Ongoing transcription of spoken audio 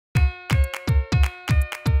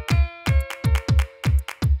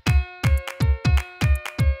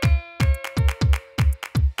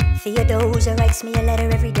Theodosia writes me a letter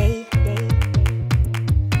every day.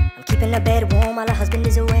 I'm keeping her bed warm while her husband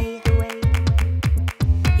is away.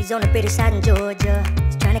 He's on the British side in Georgia.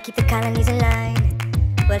 He's trying to keep the colonies in line,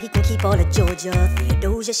 but he can keep all of Georgia.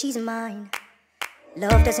 Theodosia, she's mine.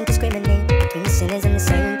 Love doesn't discriminate between the sinners and the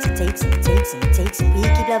saints. It takes and it takes and it takes, and we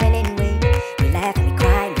keep loving anyway. We laugh and we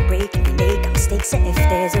cry and we break and we make our mistakes. And if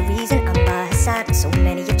there's a reason I'm by her side and so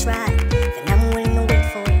many have tried, then I'm willing to wait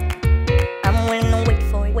for it. I'm willing to wait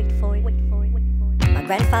for it, wait for it, wait for it, wait for it. My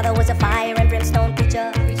grandfather was a fire and brimstone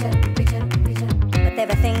preacher, but there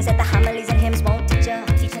are things that the homilies and hymns won't teach ya.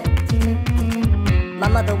 My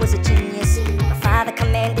mother was a genius. My father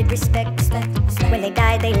commanded respect. When they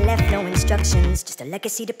died, they left no instructions, just a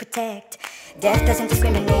legacy to protect. Death doesn't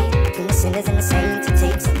discriminate between the sinners and the saints. It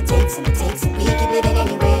takes and it takes and it takes, and we keep living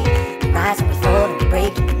anyway. We rise and we fall and we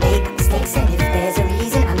break and we make our mistakes. And if there's a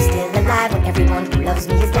reason I'm still alive when everyone who loves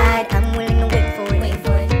me has died, I'm willing to wait for it. Wait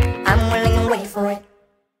for it. I'm willing to wait for it.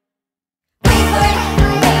 Wait for it.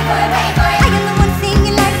 Wait for it. Wait for it. I am the one thing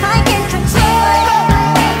in life I can control.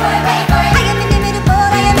 Wait for it. Wait for it. I am inimitable.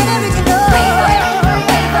 I am original. Wait for it.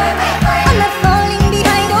 Wait for it. Wait for it. I'm not falling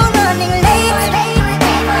behind or running late. Wait for it.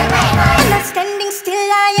 Wait for it. I'm not standing still.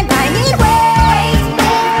 I need wait.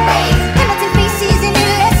 Hamilton faces an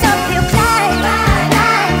endless uphill climb.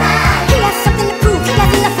 He has something to prove. He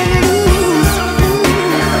has nothing to lose.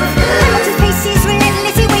 Hamilton faces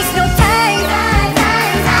relentless. He wastes no time.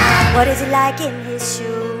 What is it like in his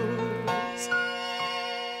shoes?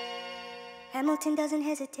 Hamilton doesn't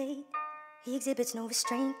hesitate. He exhibits no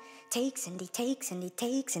restraint. Takes and he takes and he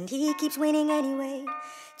takes, and he keeps winning anyway.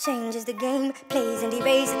 Changes the game, plays and he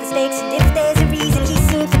raises the stakes. And if there's a reason he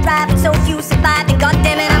seems to thrive and so few survive, then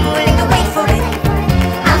goddammit, I'm willing to wait for it.